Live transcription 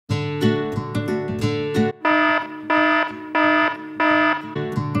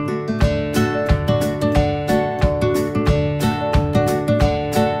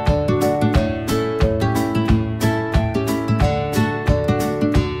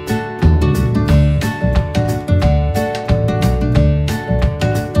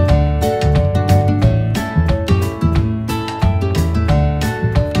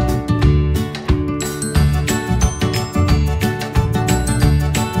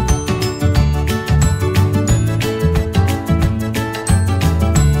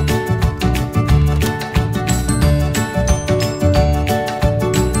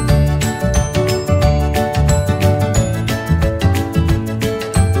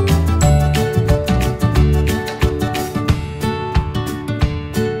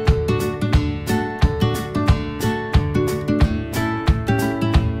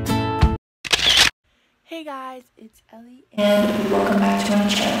it's Ellie and welcome back to my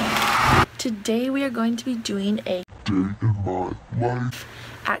channel. Today we are going to be doing a day in my life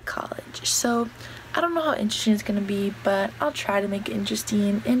at college. So I don't know how interesting it's going to be, but I'll try to make it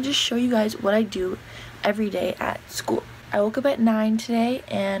interesting and just show you guys what I do every day at school. I woke up at 9 today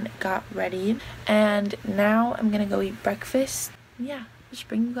and got ready, and now I'm going to go eat breakfast. Yeah, just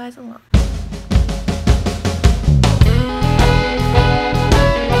bring you guys along.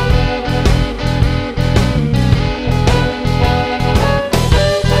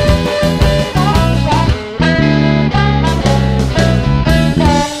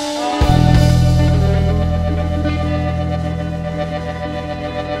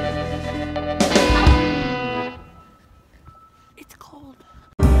 It's cold.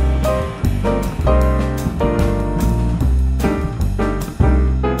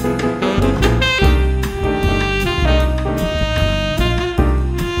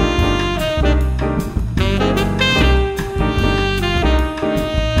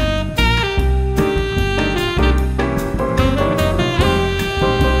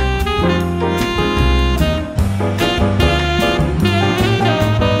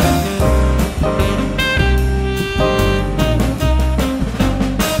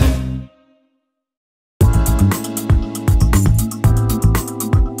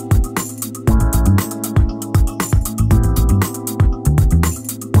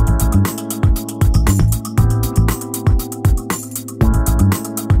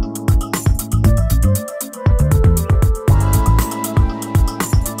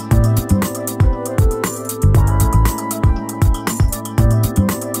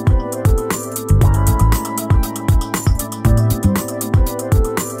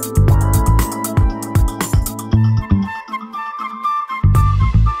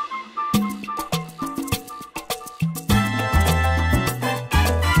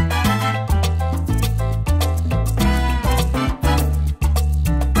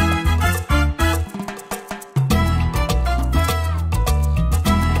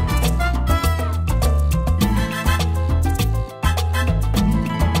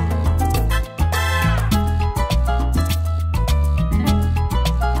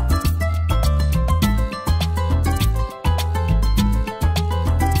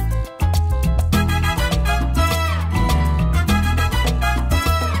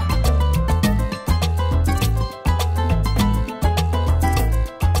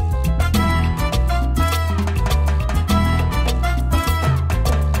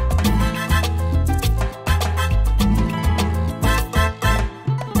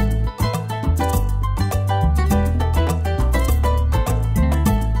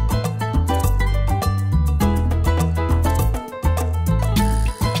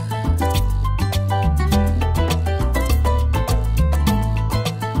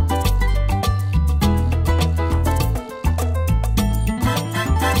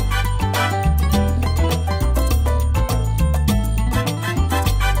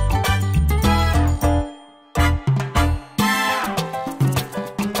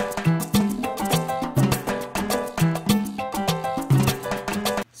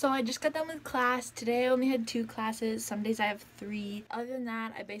 So I just got done with class. Today I only had 2 classes. Some days I have 3. Other than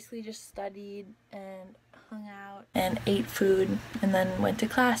that, I basically just studied and hung out and ate food and then went to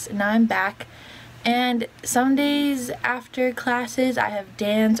class. And now I'm back. And some days after classes I have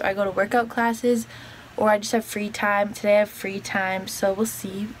dance, or I go to workout classes, or I just have free time. Today I have free time, so we'll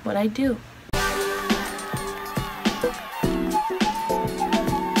see what I do.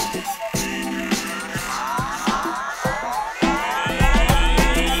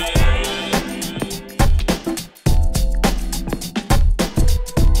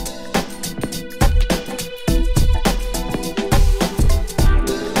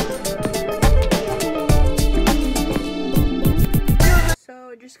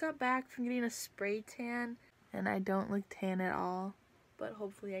 Just got back from getting a spray tan, and I don't look tan at all, but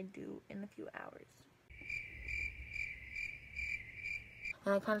hopefully I do in a few hours.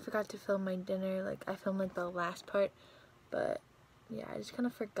 And I kind of forgot to film my dinner. Like, I filmed like the last part, but yeah, I just kind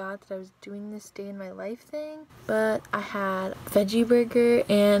of forgot that I was doing this day in my life thing. But I had a veggie burger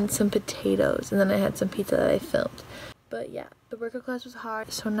and some potatoes, and then I had some pizza that I filmed. But yeah, the workout class was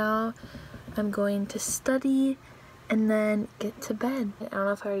hard, so now I'm going to study and then get to bed. I don't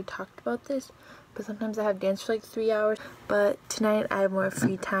know if I already talked about this, but sometimes I have dance for like 3 hours. But tonight I have more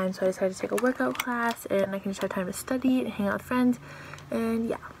free time, so I decided to take a workout class, and I can just have time to study and hang out with friends, and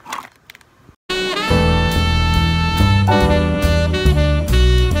yeah.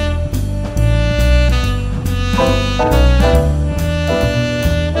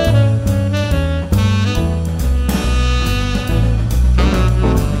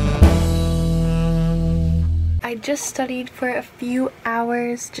 just studied for a few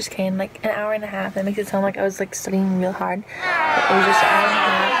hours. Just kidding, like an hour and a half. That makes it sound like I was like studying real hard. But it was just an hour and a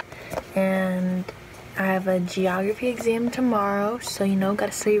half. And I have a geography exam tomorrow, so you know,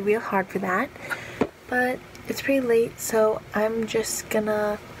 gotta study real hard for that. But it's pretty late, so I'm just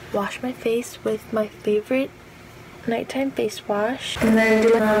gonna wash my face with my favorite nighttime face wash, and then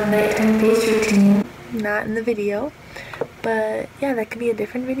do a nighttime face routine. Not in the video, but yeah, that could be a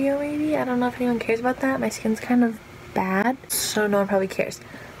different video maybe. I don't know if anyone cares about that. My skin's kind of bad, so no one probably cares.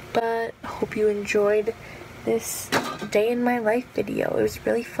 But I hope you enjoyed this day in my life video. It was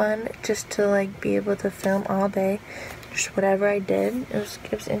really fun just to like be able to film all day, just whatever I did. It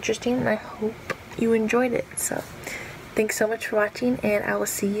was interesting, and I hope you enjoyed it. So thanks so much for watching, and I will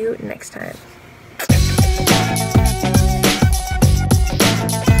see you next time.